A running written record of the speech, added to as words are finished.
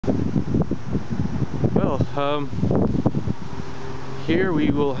here we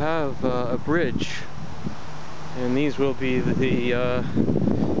will have a bridge, and these will be the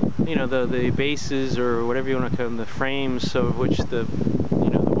you know, the bases, or whatever you want to call them, the frames of which the, you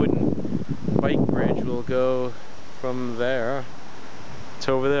know, the wooden bike bridge will go from there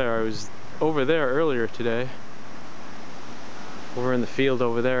to over there. I was over there earlier today, over in the field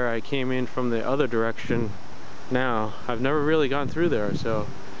over there. I came in from the other direction now. I've never really gone through there, so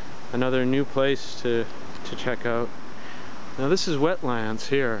another new place to check out. Now this is wetlands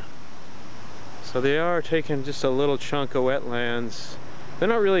here, so they are taking just a little chunk of wetlands. They're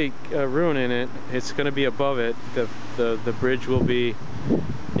not really ruining it. It's going to be above it. The bridge will be,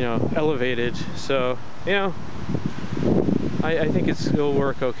 you know, elevated. So, you know, I think it'll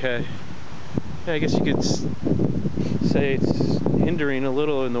work okay. Yeah, I guess you could say it's hindering a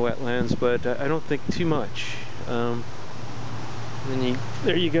little in the wetlands, but I don't think too much. And then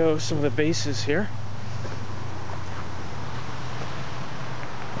there you go, some of the bases here.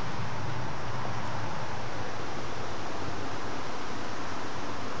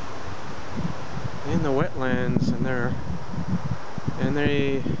 In the wetlands, and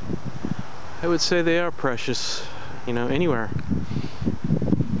they, I would say they are precious, you know, anywhere.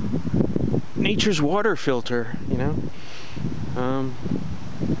 Nature's water filter, you know.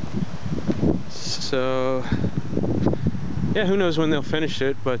 So yeah, who knows when they'll finish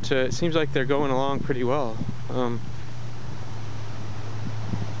it, but it seems like they're going along pretty well.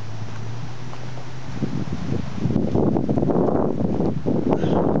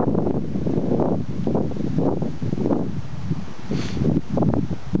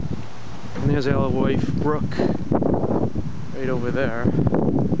 There's Alewife Brook right over there.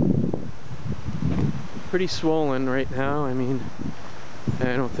 Pretty swollen right now. I mean,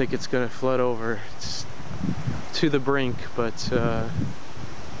 I don't think it's gonna flood over. It's to the brink, but I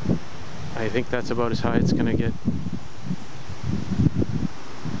think that's about as high it's gonna get.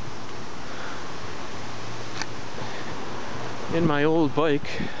 In my old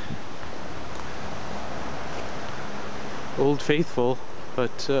bike, Old Faithful,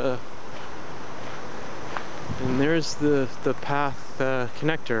 but and there's the path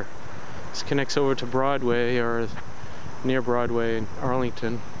connector. This connects over to Broadway, or near Broadway in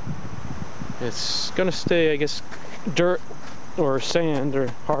Arlington. It's gonna stay, I guess, dirt or sand or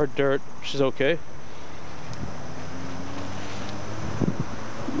hard dirt, which is okay.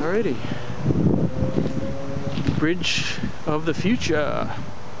 Alrighty. Bridge of the future.